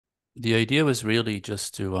The idea was really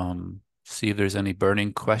just to see if there's any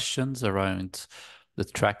burning questions around the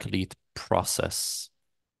track lead process.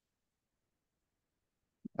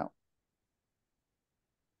 Yeah.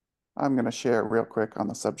 I'm going to share real quick on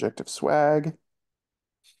the subject of swag.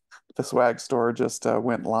 The swag store just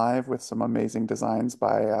went live with some amazing designs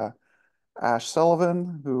by Ash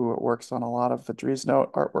Sullivan, who works on a lot of the Dries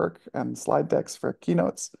Note artwork and slide decks for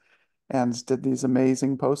keynotes, and did these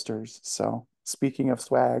amazing posters. So, speaking of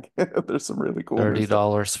swag, there's some really cool new stuff.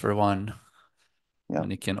 $30 for one, Yeah.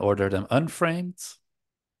 and you can order them unframed.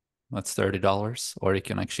 That's $30, or you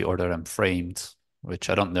can actually order them framed, which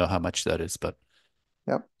I don't know how much that is, but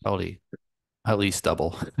Yep. probably at least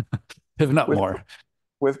double, if not With more.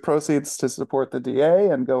 with proceeds to support the DA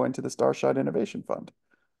and go into the Starshot Innovation Fund.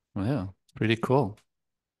 Well, yeah, pretty cool.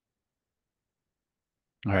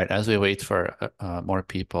 All right, as we wait for more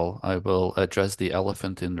people, I will address the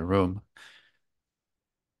elephant in the room,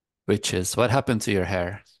 which is what happened to your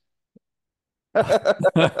hair? I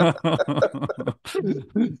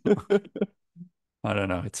don't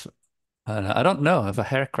know. I don't know. I have a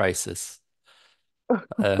hair crisis,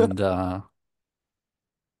 and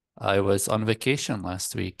I was on vacation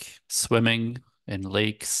last week, swimming in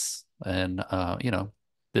lakes, and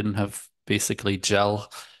didn't have basically gel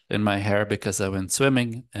in my hair because I went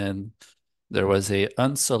swimming, and there was a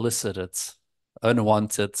unsolicited,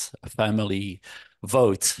 unwanted family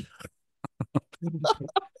vote,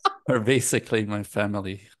 or basically my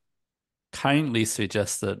family kindly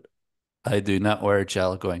suggested I do not wear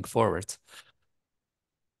gel going forward.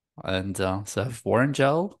 And so I've worn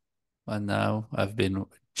gel, and now I've been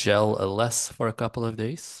gel-less for a couple of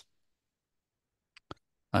days.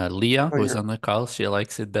 Leah, Oh, who's on the call, she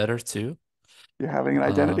likes it better too. you're having an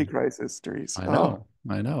identity Um, crisis, Dries. I Oh. know,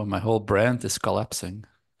 I know. My whole brand is collapsing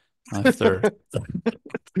after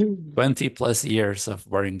 20 plus years of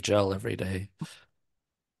wearing gel every day.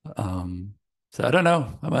 Um, so I don't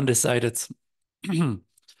know. I'm undecided. You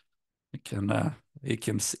can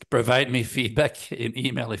provide me feedback in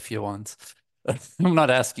email if you want. I'm not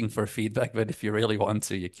asking for feedback, but if you really want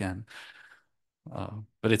to, you can.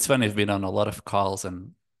 But it's funny, I've been on a lot of calls,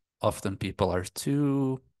 and often people are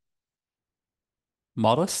too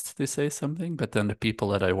modest to say something, but then the people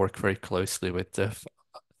that I work very closely with have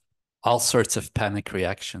all sorts of panic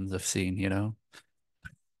reactions I've seen.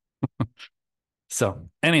 So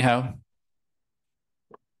anyhow,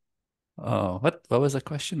 what was the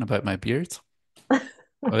question about my beard?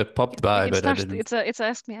 Oh, it popped We by, can but I start. didn't. It's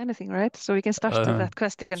Ask Me Anything, right? So we can start to Uh, that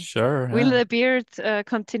question. sure, Will yeah. the beard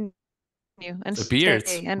continue and The beard,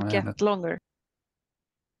 stay and man, get longer?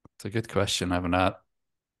 that's a good question. I've not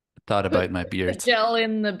thought about my Put beard. gel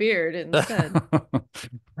in the beard instead.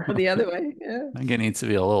 I'm Or the other way. Yeah. gonna need to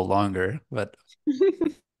be a little longer, but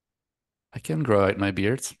I can grow out my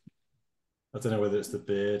beard. I don't know whether it's the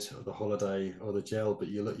beard or the holiday or the gel, but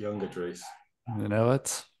you look younger, Dries. You know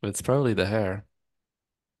what? It's probably the hair.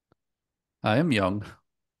 I am young.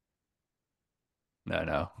 No,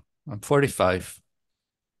 no. I'm 45.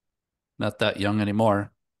 Not that young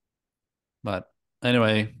anymore. But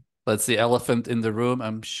anyway, that's the elephant in the room.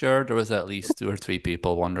 I'm sure there was at least two or three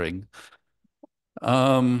people wondering.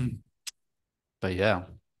 Um, but yeah.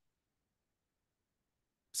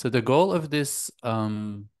 So the goal of this,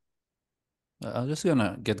 I'm just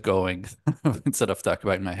gonna get going instead of talk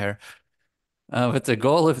about my hair. But the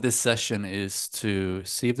goal of this session is to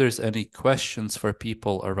see if there's any questions for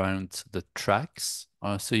people around the tracks.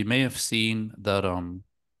 So you may have seen that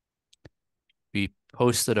we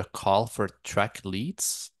posted a call for track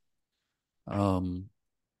leads. Um,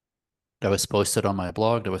 that was posted on my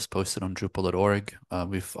blog, that was posted on Drupal.org.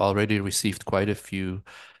 We've already received quite a few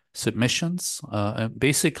submissions. And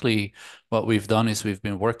basically, what we've done is we've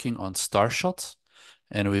been working on Starshot,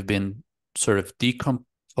 and we've been sort of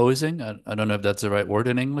decomposing. I don't know if that's the right word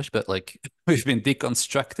in English, but like we've been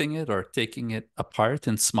deconstructing it or taking it apart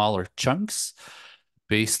in smaller chunks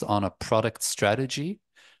based on a product strategy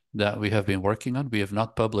that we have been working on. We have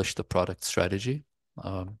not published the product strategy.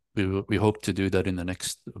 We hope to do that in the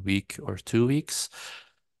next week or 2 weeks.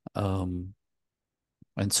 Um,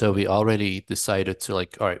 and so we already decided to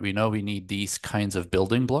like, all right, we know we need these kinds of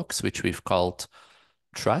building blocks, which we've called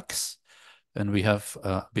tracks. And we have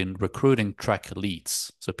been recruiting track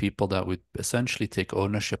leads, so people that would essentially take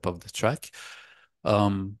ownership of the track.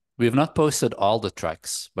 We have not posted all the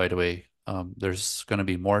tracks, by the way. There's going to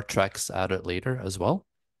be more tracks added later as well.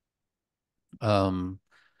 Um,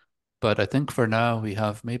 but I think for now we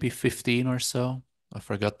have maybe 15 or so. I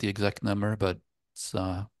forgot the exact number, but it's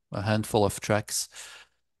a handful of tracks.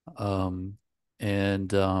 Um,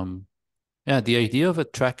 and Yeah, the idea of a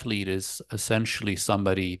track lead is essentially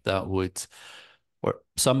somebody that would, or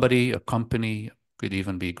somebody, a company, could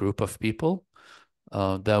even be a group of people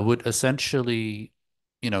that would essentially,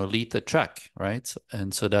 lead the track, right?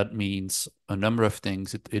 And so that means a number of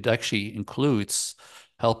things. It actually includes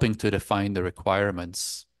helping to define the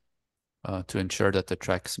requirements to ensure that the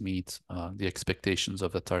tracks meet the expectations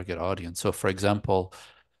of the target audience. So, for example,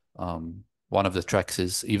 one of the tracks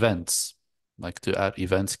is events, like to add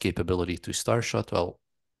events capability to Starshot. Well,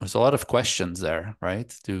 there's a lot of questions there,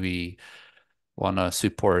 right? Do we want to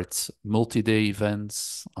support multi-day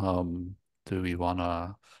events? Do we want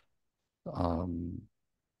to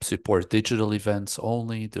support digital events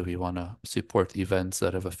only? Do we want to support events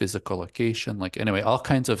that have a physical location? Like, anyway, all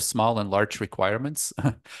kinds of small and large requirements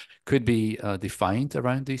could be defined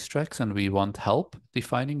around these tracks, and we want help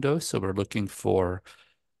defining those. So we're looking for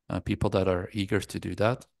people that are eager to do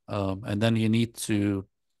that. And then you need to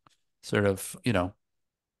sort of,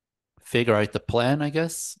 figure out the plan, I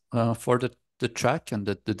guess, for the track and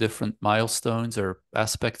the different milestones or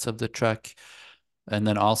aspects of the track, and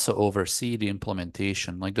then also oversee the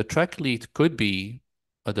implementation. Like the track lead could be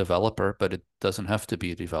a developer, but it doesn't have to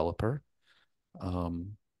be a developer.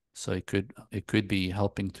 So it could be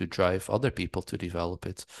helping to drive other people to develop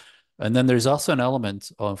it. And then there's also an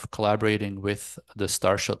element of collaborating with the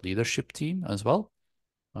Starshot leadership team as well.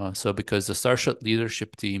 So because the Starshot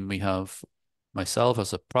leadership team, we have myself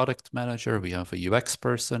as a product manager, we have a UX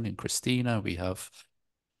person in Christina, we have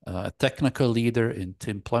a technical leader in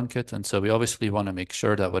Tim Plunkett. And so we obviously want to make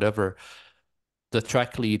sure that whatever the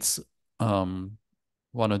track leads want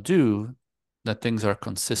to do, that things are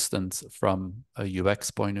consistent from a UX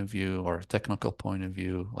point of view or a technical point of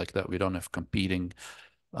view, like that we don't have competing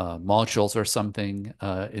modules or something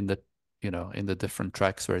in the different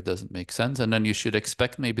tracks where it doesn't make sense. And then you should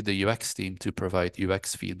expect maybe the UX team to provide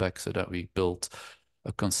UX feedback so that we build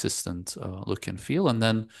a consistent look and feel. And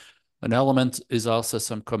then an element is also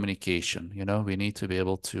some communication. We need to be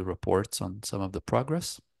able to report on some of the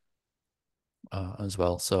progress as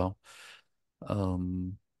well.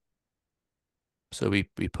 Um, so we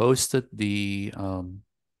posted the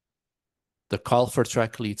call for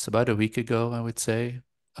track leads about a week ago, I would say.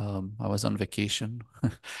 I was on vacation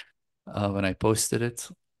when I posted it.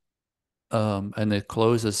 And it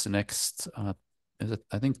closes next, is it,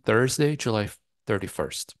 I think Thursday, July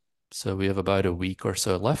 31st. So we have about a week or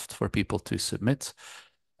so left for people to submit.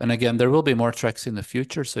 And again, there will be more tracks in the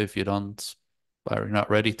future. So if you are not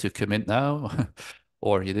ready to commit now,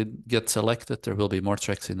 or you didn't get selected, there will be more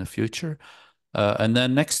tracks in the future. And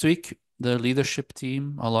then next week, the leadership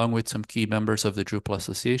team, along with some key members of the Drupal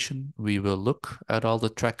Association, we will look at all the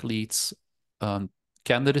track leads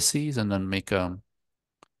candidacies and then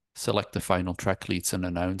select the final track leads and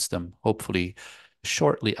announce them, hopefully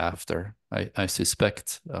shortly after. I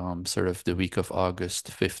suspect sort of the week of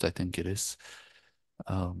August 5th, I think it is.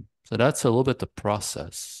 So that's a little bit the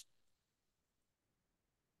process.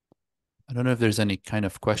 I don't know if there's any kind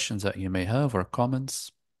of questions that you may have or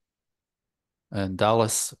comments. And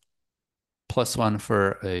Dallas, +1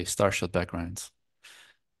 for a Starshot background.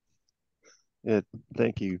 Yeah,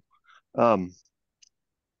 thank you. Um,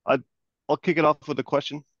 I I'll kick it off with a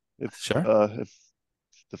question Sure. if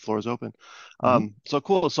the floor is open. Mhm. So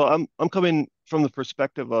cool. So I'm coming from the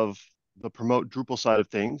perspective of the promote Drupal side of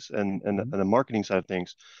things and the marketing side of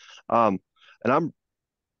things. And I'm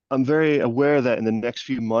very aware that in the next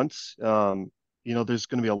few months, there's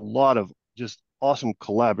going to be a lot of just awesome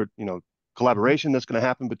collaboration that's going to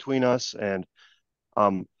happen between us. And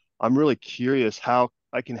I'm really curious how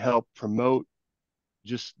I can help promote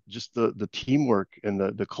just the teamwork and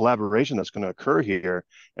the collaboration that's going to occur here,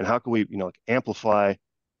 and how can we like amplify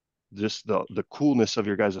just the coolness of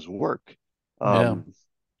your guys' work. Yeah.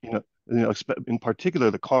 In particular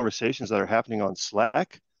the conversations that are happening on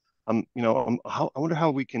Slack. I wonder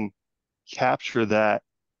how we can capture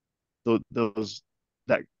those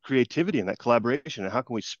that creativity and that collaboration, and how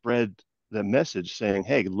can we spread the message saying,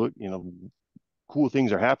 hey, look, cool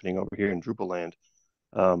things are happening over here in Drupal land.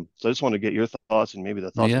 So I just want to get your thoughts and maybe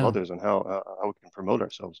the thoughts of Yeah. others on how we can promote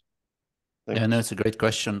ourselves. Yeah, no, Thanks. it's a great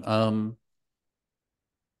question.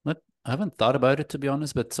 I haven't thought about it, to be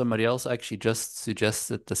honest, but somebody else actually just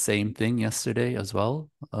suggested the same thing yesterday as well.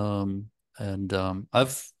 And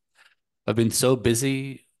I've been so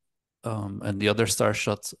busy, and the other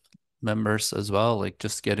Starshot members as well, like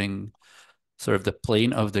just getting sort of the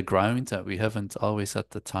plane of the ground that we haven't always had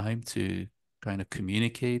the time to kind of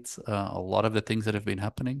communicate a lot of the things that have been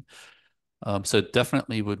happening. So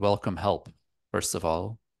definitely would welcome help, first of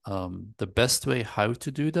all. The best way how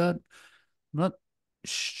to do that, I'm not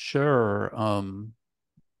sure.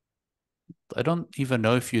 I don't even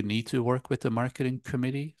know if you need to work with the marketing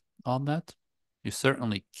committee on that. You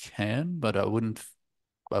certainly can, but I wouldn't,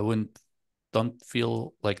 don't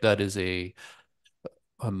feel like that is a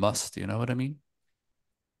must, you know what I mean?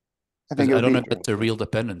 I Because think it I would don't be know if that's a interesting. real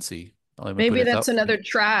dependency. Let me put Maybe it that's that way. another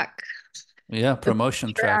track. Yeah, The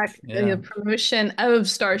promotion track. track, the Yeah. promotion of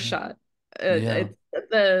Starshot. Yeah.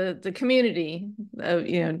 It's the community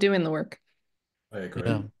of doing the work. I Yeah.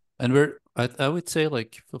 agree. And I would say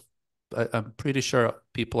like I'm pretty sure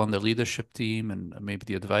people on the leadership team and maybe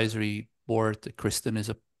the advisory board that Kristen is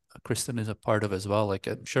a part of as well. Like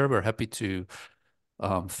I'm sure we're happy to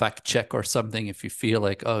fact check or something if you feel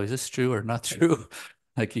like, oh, is this true or not true?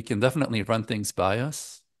 Like you can definitely run things by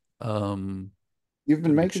us um, You've to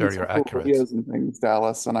been make making sure some you're cool accurate. videos and things,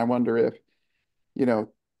 Dallas, and I wonder if, you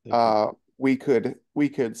know, Thank you. we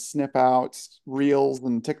could snip out reels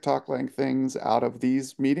and TikTok length things out of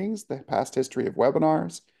these meetings, the past history of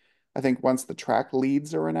webinars. I think once the track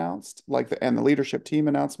leads are announced, and the leadership team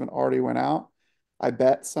announcement already went out, I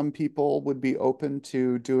bet some people would be open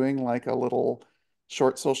to doing like a little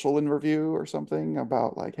short social interview or something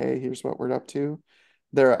about like, hey, here's what we're up to.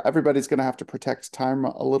 Everybody's going to have to protect time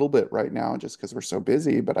a little bit right now just because we're so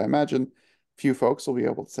busy, but I imagine few folks will be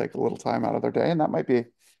able to take a little time out of their day, and that might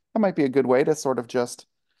be a good way to sort of just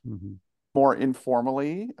Mhm. more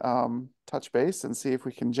informally touch base and see if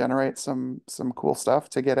we can generate some cool stuff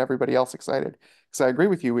to get everybody else excited. Because I agree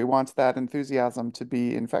with you, we want that enthusiasm to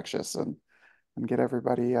be infectious and get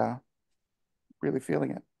everybody really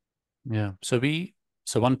feeling it. Yeah. So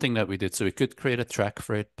one thing that we did, so we could create a track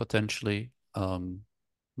for it potentially.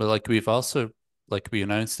 But like we've also like we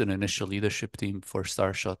announced an initial leadership team for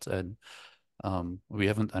Starshot and we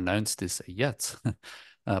haven't announced this yet.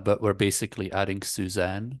 But we're basically adding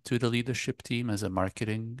Suzanne to the leadership team as a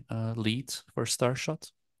marketing lead for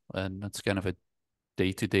Starshot. And that's kind of a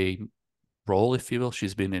day-to-day role, if you will.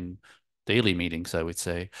 She's been in daily meetings, I would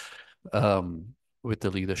say, with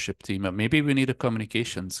the leadership team. And maybe we need a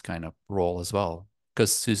communications kind of role as well.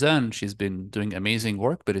 Because Suzanne, she's been doing amazing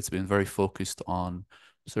work, but it's been very focused on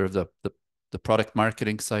sort of the product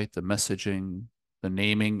marketing side, the messaging, the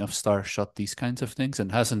naming of Starshot, these kinds of things,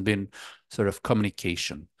 and hasn't been sort of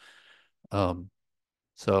communication. Um,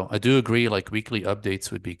 so I do agree, like weekly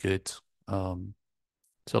updates would be good. Um,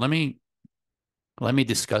 so let me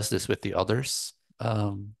discuss this with the others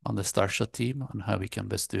on the Starshot team on how we can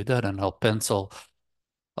best do that, and I'll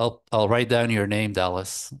write down your name,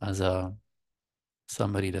 Dallas, as a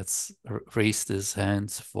somebody that's raised his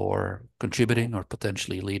hands for contributing or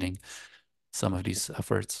potentially leading some of these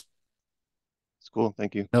efforts. It's cool.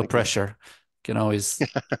 Thank you. No Thank you. pressure. Can always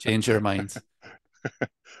change your mind.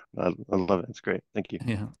 I love it. It's great. Thank you.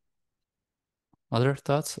 Yeah. Other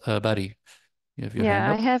thoughts? Barry, you have your hand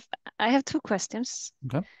Yeah, up. I have two questions.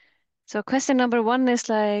 Okay. So question number one is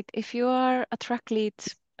like if you are a track lead,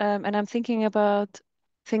 and I'm thinking about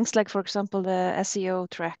things like, for example, the SEO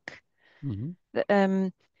track. Mhm.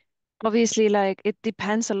 Um, obviously, like it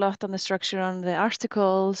depends a lot on the structure on the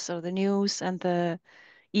articles or the news and the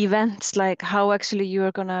events, like how actually you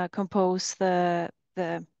are gonna compose the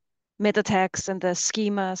meta text and the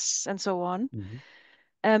schemas and so on.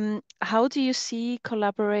 Mhm. How do you see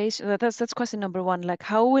collaboration? That's question number one. Like,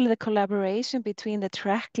 how will the collaboration between the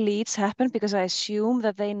track leads happen? Because I assume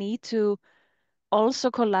that they need to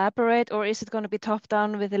also collaborate, or is it going to be top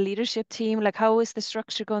down with the leadership team? Like, how is the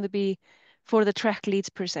structure going to be for the track leads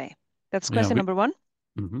per se? That's Yeah, question we number one.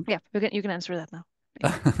 mhm. Yeah, you can answer that now.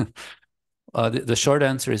 The short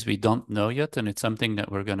answer is we don't know yet, and it's something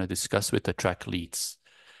that we're going to discuss with the track leads.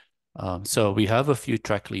 So we have a few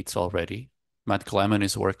track leads already. Matt Clement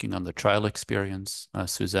is working on the trial experience.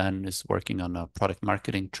 Suzanne is working on a product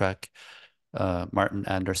marketing track. Martin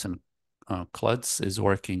Anderson Klutz is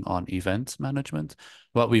working on event management.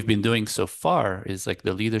 What we've been doing so far is like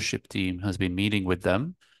the leadership team has been meeting with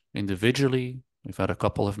them individually. We've had a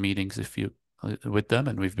couple of meetings with them,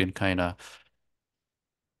 and we've been kind of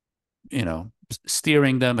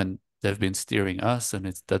steering them, and they've been steering us,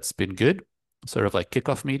 and that's been good. Sort of like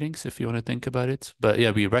kickoff meetings, if you want to think about it. But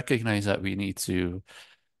yeah, we recognize that we need to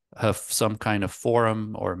have some kind of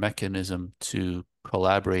forum or mechanism to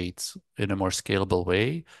collaborate in a more scalable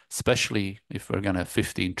way, especially if we're gonna have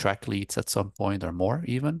 15 track leads at some point or more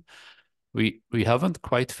even. We haven't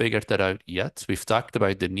quite figured that out yet. We've talked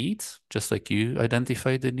about the needs, just like you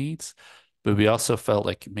identified the needs, but we also felt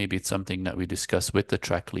like maybe it's something that we discuss with the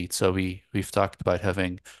track lead. So we've talked about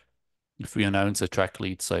having, if we announce the track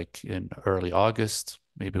leads like in early August,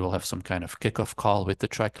 maybe we'll have some kind of kickoff call with the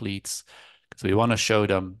track leads because we want to show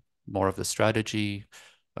them more of the strategy,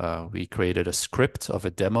 We created a script of a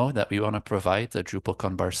demo that we want to provide at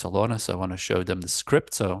DrupalCon Barcelona. So I want to show them the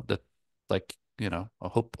script so that, like,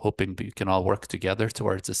 hoping we can all work together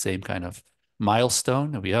towards the same kind of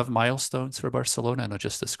milestone. And we have milestones for Barcelona, not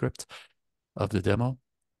just the script of the demo.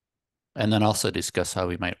 And then also discuss how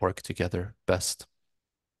we might work together best.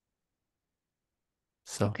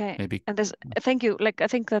 So Okay. maybe. And there's, thank you. Like, I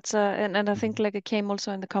think that's, and I think like it came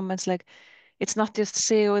also in the comments, like, it's not just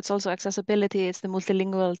SEO, it's also accessibility, it's the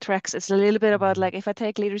multilingual tracks. It's a little bit about like, if I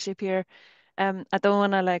take leadership here, I don't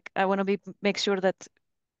want to like, I want to make sure that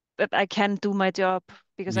I can do my job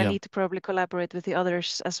because I Yeah, need to probably collaborate with the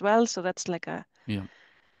others as well. So that's like a, yeah.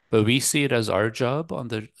 But we see it as our job on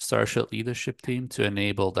the Starshot leadership team to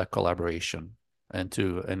enable that collaboration and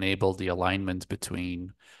to enable the alignment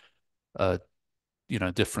between uh,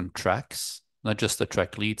 different tracks, not just the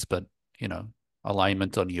track leads, but,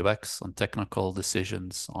 alignment on UX, on technical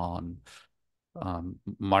decisions, on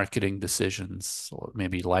marketing decisions, or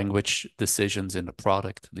maybe language decisions in the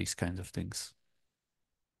product, these kinds of things.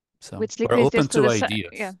 So which leads we're me open just to to the, yeah.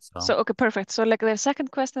 ideas. So, So okay, perfect. So like the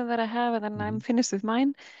second question that I have, and then I'm finished with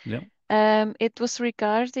mine. yeah. It was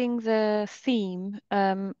regarding the theme.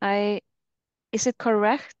 Is it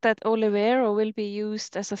correct that Olivero will be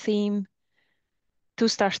used as a theme to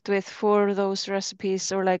start with for those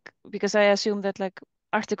recipes, or like, because I assume that like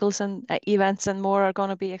articles and events and more are going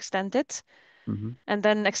to be extended Mhm. and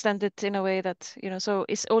then extended in a way that, so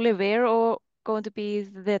is Olivero going to be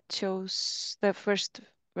that chose the first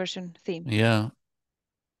version theme? Yeah.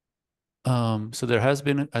 So there has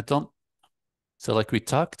been, so like we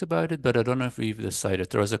talked about it, but I don't know if we've decided.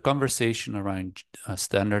 There was a conversation around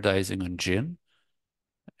standardizing on gin,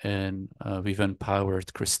 and we've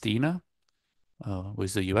empowered Christina, who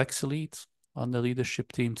is the UX lead on the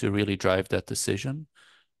leadership team, to really drive that decision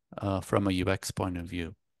from a UX point of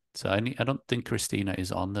view. So I don't think Christina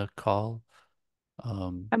is on the call.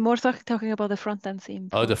 I'm more talking about the front end theme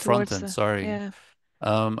Oh, for the front towards end, the, sorry. yeah.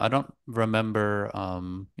 I don't remember.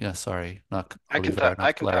 Yeah, sorry, not Olivero, I not can talk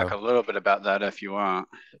a Claro. little bit about that if you want.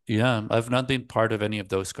 Yeah, I've not been part of any of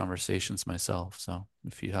those conversations myself. So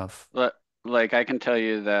if you have. Like I can tell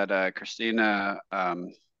you that Christina,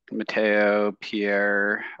 Matteo,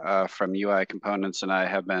 Pierre from UI Components and I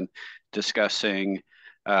have been discussing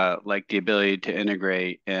like the ability to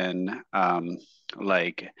integrate in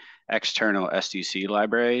like external SDC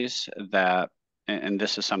libraries that, and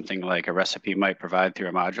this is something like a recipe might provide through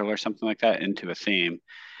a module or something like that into a theme.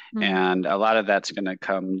 Mm. And a lot of that's going to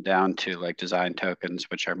come down to like design tokens,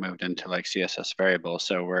 which are moved into like CSS variables.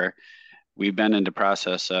 So we've been in the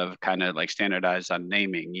process of kind of like standardized on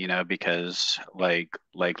naming, because like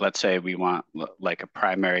let's say we want like a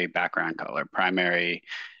primary background color, primary,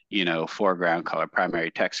 foreground color,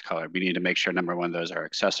 primary text color. We need to make sure number one, those are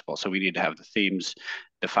accessible. So we need to have the themes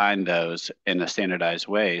define those in a standardized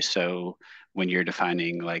way. So when you're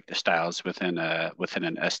defining like the styles within an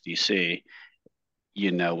SDC,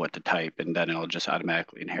 you know what to type, and then it'll just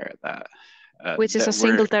automatically inherit that. Which is a That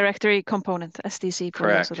single we're directory component, SDC, for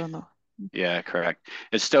those who correct. don't know. Yeah, correct.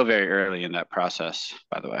 It's still very early in that process,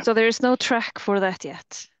 by the way. So there is no track for that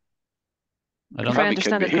yet, I It if I don't. probably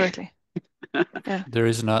could understand it be. correctly. Yeah. There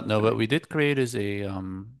is not. No, what we did create is a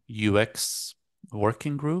UX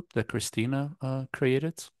working group that Christina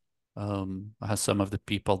created. Has some of the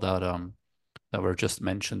people that were just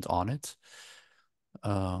mentioned on it.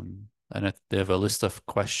 And they have a list of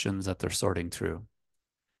questions that they're sorting through.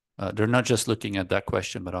 They're not just looking at that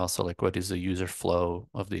question, but also like what is the user flow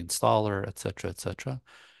of the installer, et cetera, et cetera.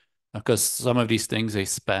 Because some of these things, they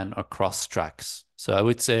span across tracks. So I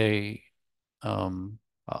would say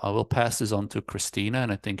I will pass this on to Christina,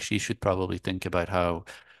 and I think she should probably think about how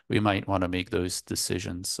we might want to make those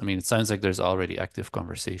decisions. I mean, it sounds like there's already active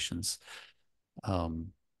conversations. Yeah,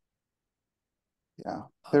 You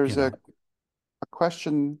there's know, a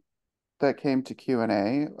question that came to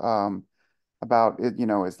Q&A about it,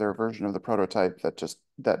 is there a version of the prototype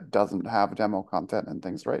that doesn't have demo content and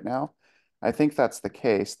things right now? I think that's the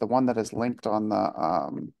case. The one that is linked on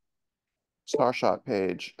the Starshot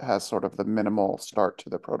page has sort of the minimal start to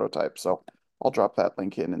the prototype. So I'll drop that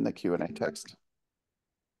link in the Q&A text.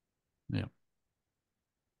 yeah.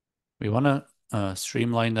 We want to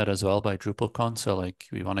streamline that as well by DrupalCon. So like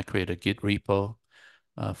we want to create a Git repo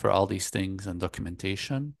for all these things and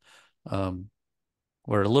documentation.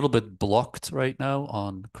 We're a little bit blocked right now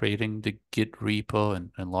on creating the Git repo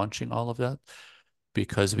and launching all of that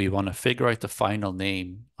because we want to figure out the final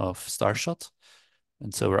name of Starshot.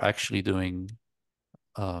 And so we're actually doing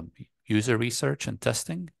user research and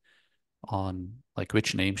testing on like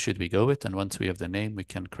which name should we go with. And once we have the name, we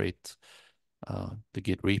can create the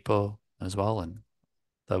Git repo as well. And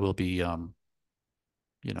will be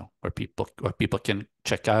where people can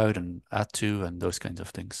check out and add to and those kinds of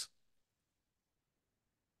things.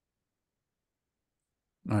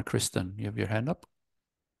 Kristen, you have your hand up?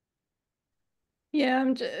 Yeah,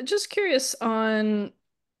 I'm just curious on,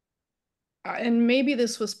 and maybe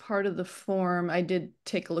this was part of the form. I did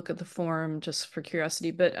take a look at the form just for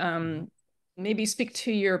curiosity, but maybe speak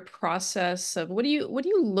to your process of what are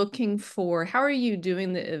you looking for? How are you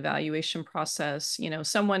doing the evaluation process?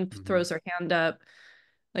 Someone throws their hand up,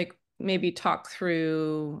 like maybe talk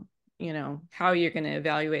through, how you're going to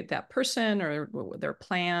evaluate that person or their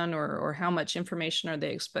plan or how much information are they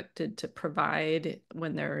expected to provide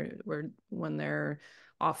when they're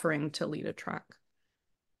offering to lead a track.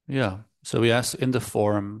 Yeah. So we ask in the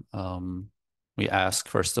form, we ask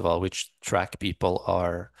first of all which track people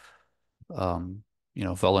are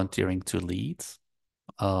volunteering to lead.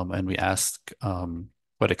 And we ask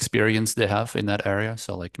what experience they have in that area.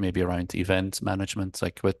 So like maybe around event management,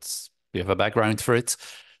 like do you have a background for it?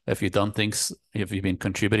 Have you done things, have you been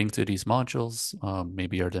contributing to these modules?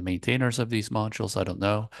 Maybe you're the maintainers of these modules, I don't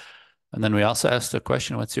know. And then we also ask the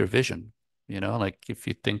question, what's your vision? Like if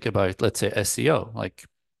you think about, let's say SEO, like,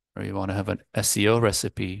 or you want to have an SEO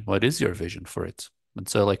recipe, what is your vision for it? And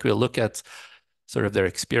so like we'll look at sort of their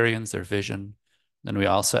experience, their vision. Then we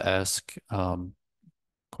also ask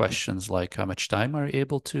questions like how much time are you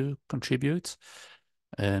able to contribute?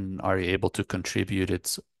 And are you able to contribute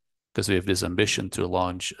it because we have this ambition to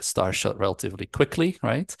launch Starshot relatively quickly,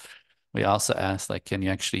 right? We also ask like, can you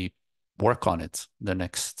actually work on it the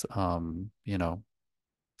next, sort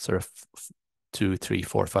of 2, 3,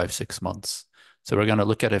 4, 5, 6 months. So we're going to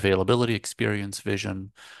look at availability, experience,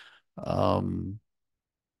 vision.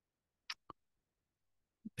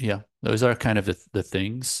 Yeah, those are kind of the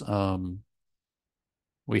things.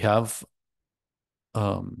 We have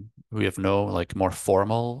no like more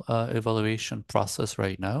formal evaluation process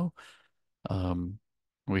right now.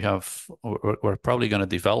 We're probably going to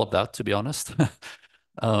develop that, to be honest.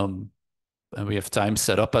 And we have time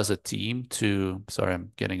set up as a team to, sorry,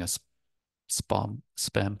 I'm getting a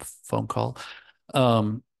spam phone call.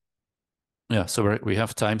 Yeah, so we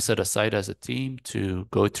have time set aside as a team to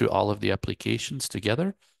go through all of the applications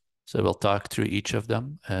together. So we'll talk through each of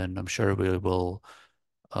them, and I'm sure we will,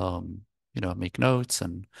 make notes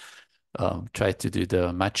and try to do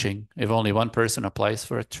the matching. If only one person applies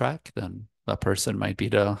for a track, then that person might be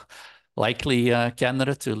the likely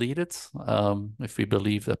candidate to lead it, if we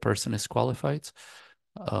believe the person is qualified.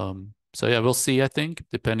 So yeah, we'll see, I think,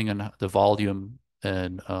 depending on the volume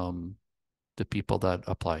and the people that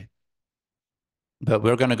apply. But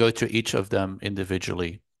we're going to go through each of them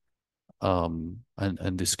individually and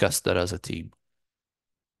discuss that as a team.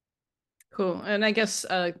 Cool. And I guess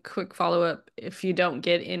a quick follow-up, if you don't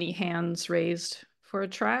get any hands raised for a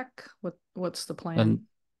track, what's the plan? And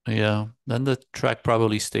yeah, then the track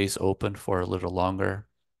probably stays open for a little longer.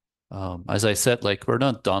 As I said, like we're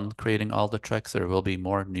not done creating all the tracks. There will be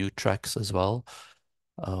more new tracks as well.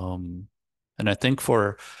 And I think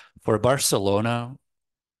for Barcelona,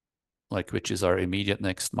 like which is our immediate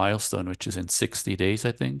next milestone, which is in 60 days,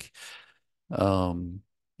 I think.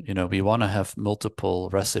 We want to have multiple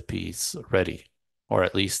recipes ready, or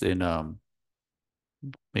at least in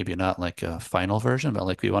maybe not like a final version, but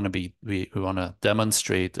like we want to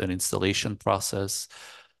demonstrate an installation process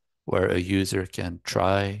where a user can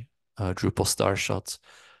try Drupal Starshot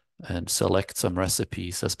and select some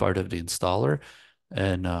recipes as part of the installer.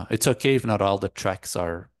 And it's okay if not all the tracks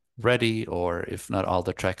are ready or if not all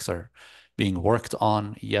the tracks are being worked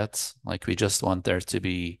on yet. Like we just want there to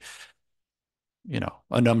be,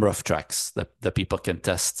 a number of tracks that people can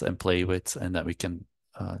test and play with and that we can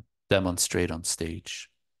demonstrate on stage.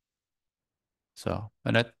 So,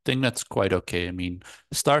 and I think that's quite okay. I mean,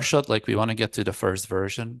 Starshot, like we want to get to the first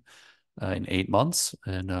version in 8 months,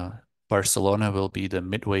 and Barcelona will be the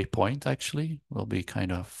midway point, actually. We'll be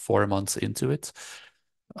kind of 4 months into it.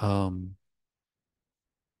 But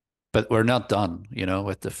we're not done,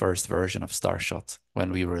 with the first version of Starshot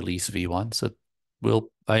when we release V1. So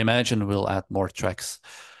I imagine we'll add more tracks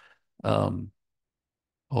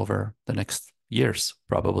over the next years,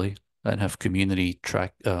 probably, and have community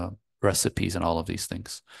track recipes and all of these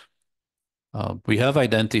things. We have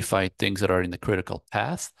identified things that are in the critical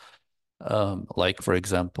path, like, for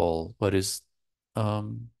example, what is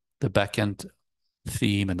the backend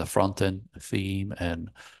theme and the front end theme, and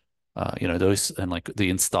those, and like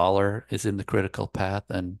the installer is in the critical path,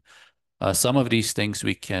 and some of these things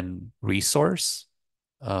we can resource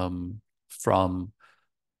from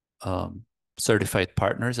certified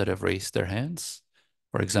partners that have raised their hands.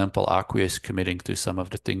 For example, Acquia is committing to some of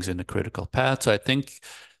the things in the critical path. So I think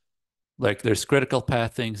like there's critical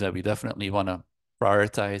path things that we definitely want to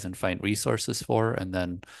prioritize and find resources for. And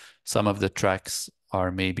then some of the tracks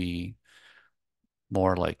are maybe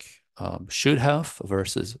more like should have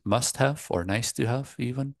versus must have or nice to have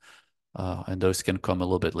even. And those can come a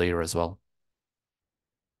little bit later as well.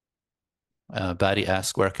 Batty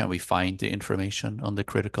asked, where can we find the information on the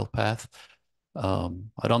critical path?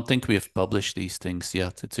 I don't think we have published these things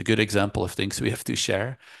yet. It's a good example of things we have to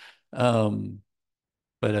share.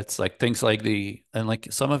 But it's like things like and like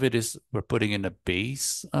some of it is we're putting in a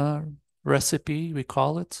base recipe, we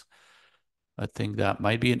call it. I think that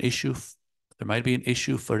might be an issue. There might be an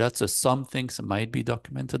issue for that. So some things might be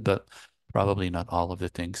documented, but probably not all of the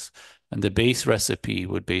things. And the base recipe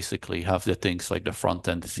would basically have the things like the front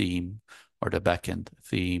end theme or the back end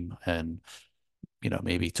theme and,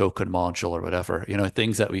 maybe token module or whatever,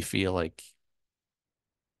 things that we feel like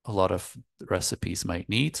a lot of recipes might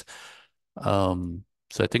need. So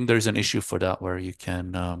I think there's an issue for that where you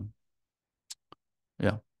can, I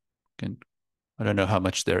don't know how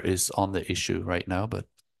much there is on the issue right now, but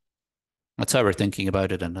that's how we're thinking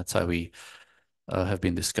about it, and that's how we have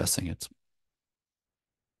been discussing it.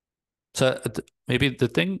 So maybe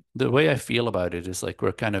the way I feel about it is like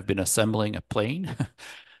we're kind of been assembling a plane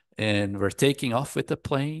and we're taking off with the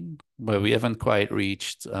plane, but we haven't quite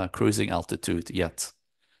reached cruising altitude yet.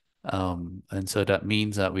 And so that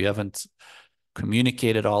means that we haven't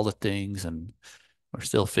communicated all the things and we're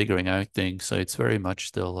still figuring out things. So it's very much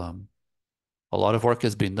still a lot of work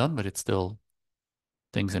has been done, but it's still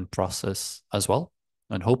things in process as well.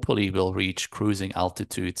 And hopefully we'll reach cruising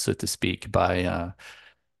altitude, so to speak, by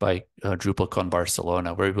DrupalCon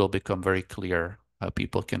Barcelona, where it will become very clear how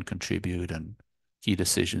people can contribute and key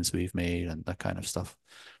decisions we've made and that kind of stuff.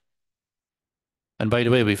 And by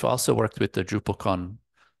the way, we've also worked with the DrupalCon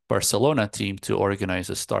Barcelona team to organize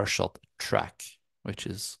a Starshot track, which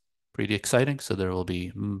is pretty exciting. So there will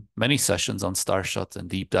be many sessions on Starshot and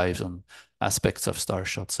deep dives on aspects of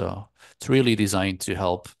Starshot. So it's really designed to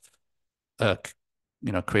help,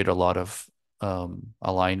 create a lot of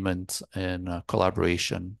alignment and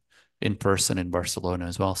collaboration in person in Barcelona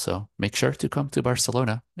as well. So make sure to come to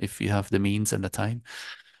Barcelona if you have the means and the time.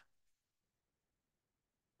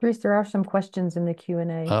 Dries, there are some questions in the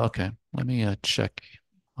Q&A. Okay, let me check.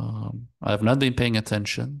 I have not been paying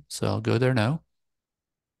attention, so I'll go there now.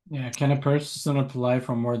 Yeah, can a person apply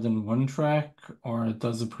for more than one track, or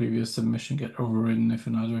does a previous submission get overridden if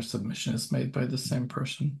another submission is made by the same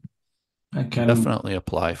person? I can definitely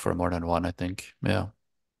apply for more than one, I think. Yeah.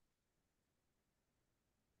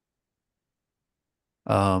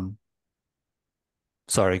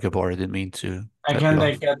 Sorry, Gabor, I didn't mean to. Can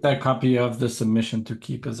they get that copy of the submission to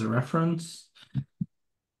keep as a reference?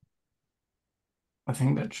 I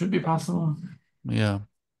think that should be possible. Yeah.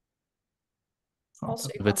 Also,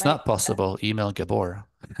 If it's not possible, email Gabor.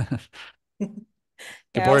 Yeah,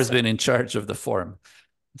 Gabor has been in charge of the form,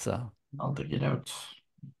 so I'll dig it out.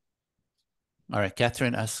 All right,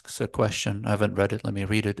 Catherine asks a question. I haven't read it. Let me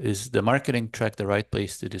read it. Is the marketing track the right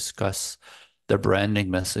place to discuss the branding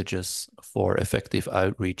messages for effective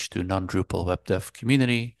outreach to non-Drupal web dev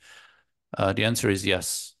community? The answer is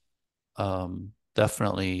yes.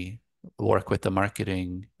 Definitely work with the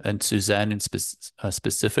marketing and Suzanne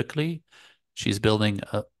specifically. She's building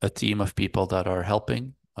a team of people that are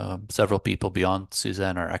helping. Several people beyond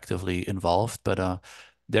Suzanne are actively involved, but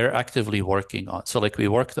they're actively working on. So like we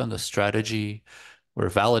worked on the strategy, we're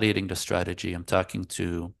validating the strategy. I'm talking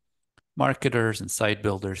to marketers and site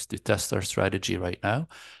builders to test our strategy right now.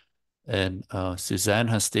 And Suzanne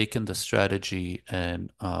has taken the strategy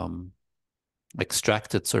and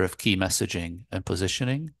extracted sort of key messaging and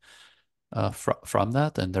positioning from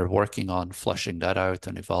that. And they're working on fleshing that out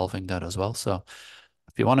and evolving that as well. So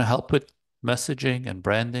if you want to help with messaging and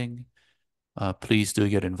branding, please do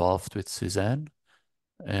get involved with Suzanne.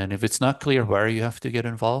 And if it's not clear where you have to get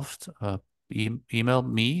involved, email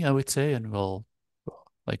me, I would say, and we'll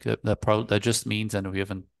like that just means, and we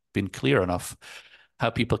haven't been clear enough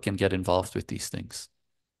how people can get involved with these things.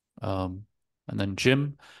 And then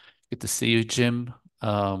Jim, good to see you, Jim,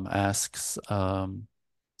 asks,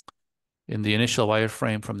 in the initial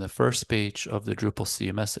wireframe from the first page of the Drupal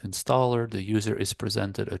CMS installer, the user is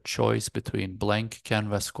presented a choice between blank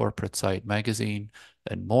canvas corporate site magazine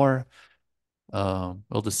and more.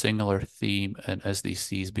 Will the singular theme and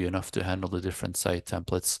SDCs be enough to handle the different site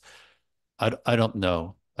templates? I don't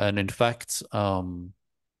know. And in fact, we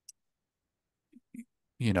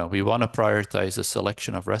want to prioritize a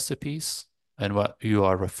selection of recipes. And what you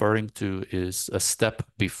are referring to is a step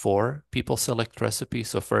before people select recipes.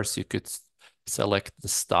 So first you could select the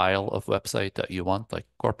style of website that you want, like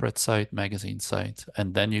corporate site, magazine site,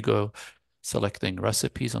 and then you go selecting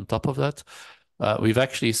recipes on top of that. We've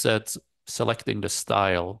actually said selecting the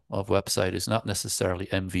style of website is not necessarily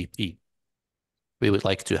MVP. We would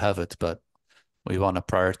like to have it, but we want to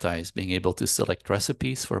prioritize being able to select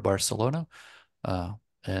recipes for Barcelona.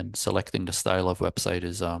 And selecting the style of website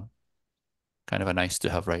is kind of a nice to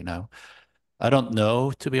have right now. I don't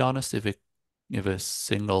know, to be honest, if a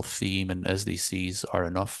single theme and SDCs are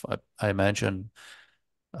enough. I imagine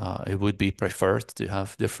it would be preferred to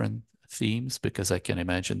have different themes because I can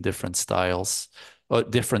imagine different styles or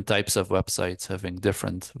different types of websites having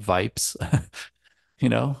different vibes,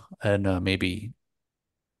 and maybe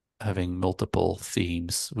having multiple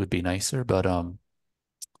themes would be nicer. But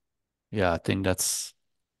yeah, I think that's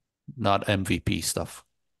not MVP stuff.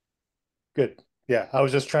 Good. Yeah, I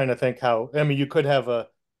was just trying to think how, I mean, you could have a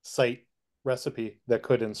site recipe that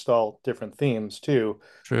could install different themes too.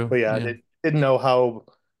 True. But yeah, Yeah. I didn't know how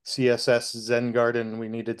CSS Zen Garden we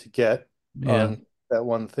needed to get Yeah. on that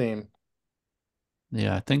one theme.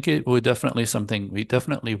 Yeah, I think it would definitely something we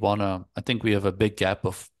definitely wanna. I think we have a big gap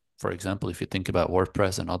of, for example, if you think about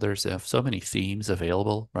WordPress and others, they have so many themes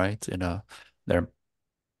available, right? In their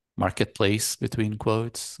marketplace between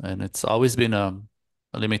quotes. And it's always been a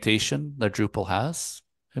limitation that Drupal has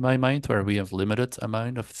in my mind, where we have limited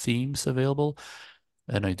amount of themes available.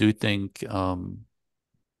 And I do think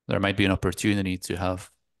there might be an opportunity to have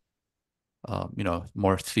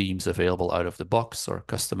more themes available out of the box or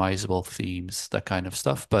customizable themes, that kind of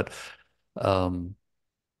stuff. But um,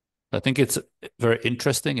 I think it's very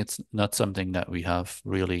interesting. It's not something that we have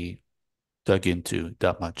really dug into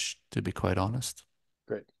that much, to be quite honest.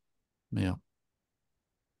 Great. Yeah.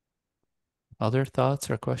 Other thoughts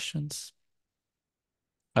or questions?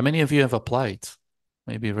 How many of you have applied?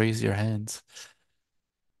 Maybe raise your hands.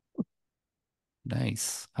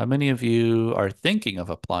 Nice. How many of you are thinking of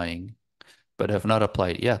applying but have not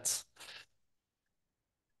applied yet?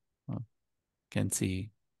 Oh, can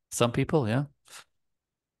see some people, yeah.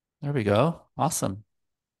 There we go. Awesome.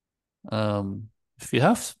 If you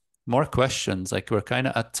have more questions, like we're kind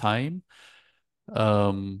of at time.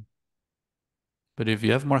 But if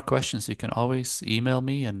you have more questions, you can always email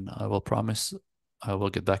me and I will promise I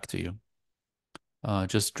will get back to you.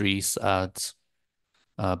 Just Dries at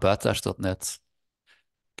batash.net.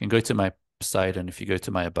 You can go to my site, and if you go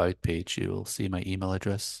to my about page, you will see my email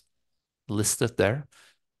address listed there.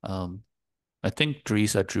 I think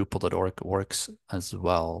Dries at Drupal.org works as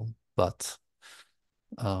well, but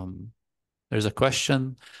there's a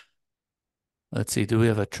question. Let's see, do we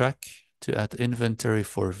have a track to add inventory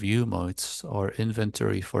for view modes or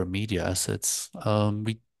inventory for media assets?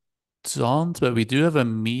 We don't, but we do have a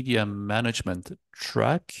media management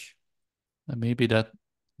track. And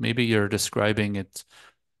maybe you're describing it,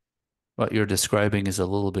 what you're describing is a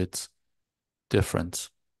little bit different,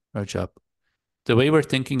 Rajab. The way we're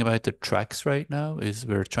thinking about the tracks right now is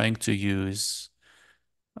we're trying to use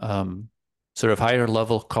sort of higher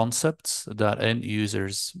level concepts that end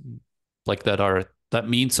users like that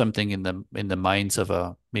mean something in the minds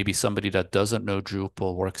of maybe somebody that doesn't know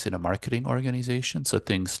Drupal works in a marketing organization. So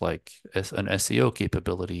things like an SEO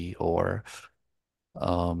capability or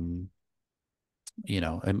a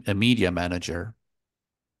media manager.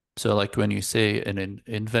 So like when you say an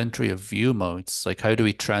inventory of view modes, like how do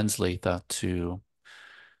we translate that to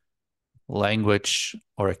language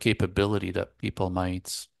or a capability that people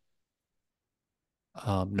might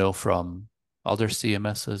know from other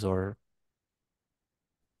CMSs, or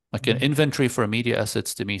like an inventory for media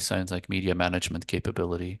assets to me sounds like media management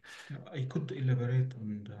capability. I could elaborate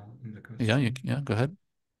on the Yeah, question. go ahead.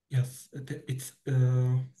 Yes, it's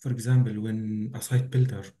for example, when a site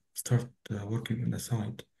builder start working on a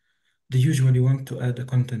site, they usually want to add a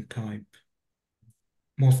content type,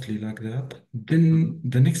 mostly like that. Then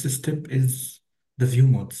the next step is the view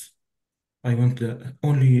modes. I want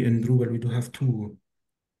only in Drupal we do have two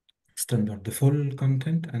standard, the full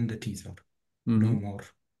content and the teaser, no more.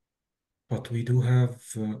 But we do have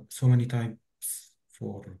so many types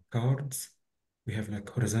for cards. We have like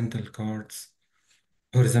horizontal cards,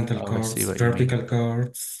 Oh, I see what you mean. vertical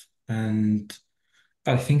cards, and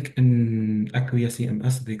I think in Acquia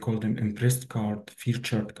CMS they call them impressed card,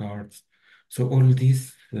 featured cards. So all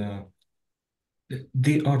these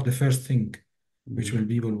they are the first thing which will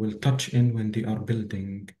people will touch in when they are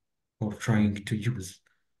building or trying to use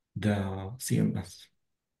the CMS.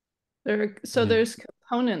 There's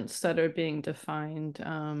components that are being defined.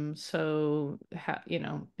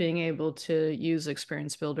 Being able to use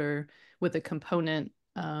Experience Builder with a component,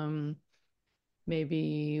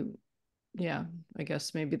 maybe yeah, I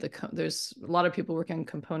guess maybe there's a lot of people working on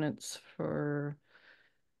components for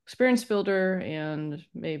Experience Builder and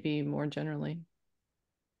maybe more generally.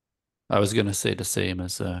 I was going to say the same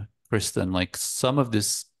as Kristen. Like some of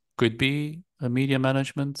this could be a media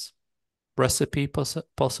management recipe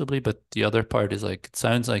possibly, but the other part is like it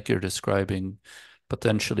sounds like you're describing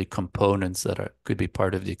potentially components that could be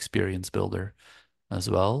part of the Experience Builder as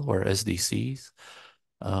well, or SDCs.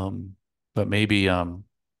 But maybe I don't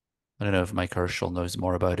know if Mike Herschel knows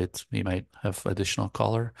more about it. He might have additional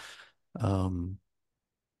color.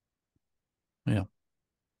 Yeah.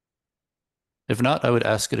 If not, I would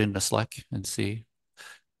ask it in the Slack and see.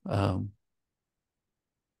 But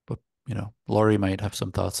Laurie might have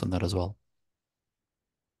some thoughts on that as well.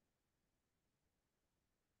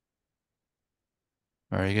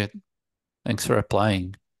 Very good. Thanks for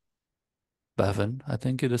applying, Bevan, I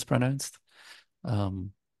think it is pronounced. All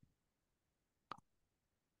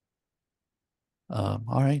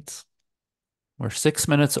right. We're 6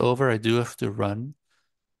 minutes over. I do have to run.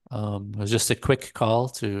 It was just a quick call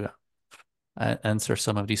to answer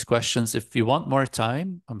some of these questions. If you want more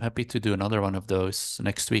time, I'm happy to do another one of those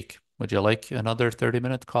next week. Would you like another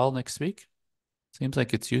 30-minute call next week? Seems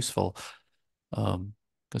like it's useful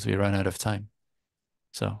because we ran out of time.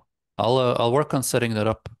 So I'll work on setting that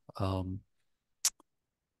up.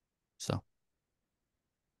 So,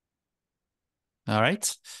 all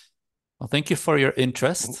right. Well, thank you for your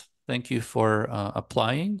interest. Thank you for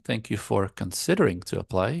applying. Thank you for considering to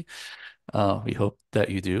apply. We hope that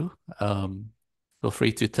you do. Feel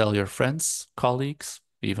free to tell your friends, colleagues,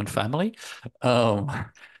 even family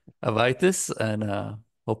about this, and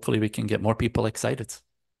hopefully we can get more people excited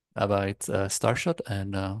about Starshot,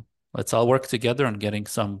 and let's all work together on hitting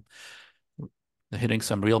some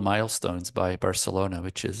real milestones by Barcelona,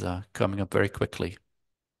 which is coming up very quickly.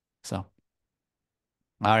 So,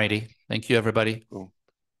 alrighty. Thank you, everybody. Cool.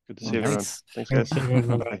 Good to see everyone. Thanks. Thanks, guys. Thanks,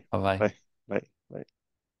 everyone. Bye. Bye-bye. Bye.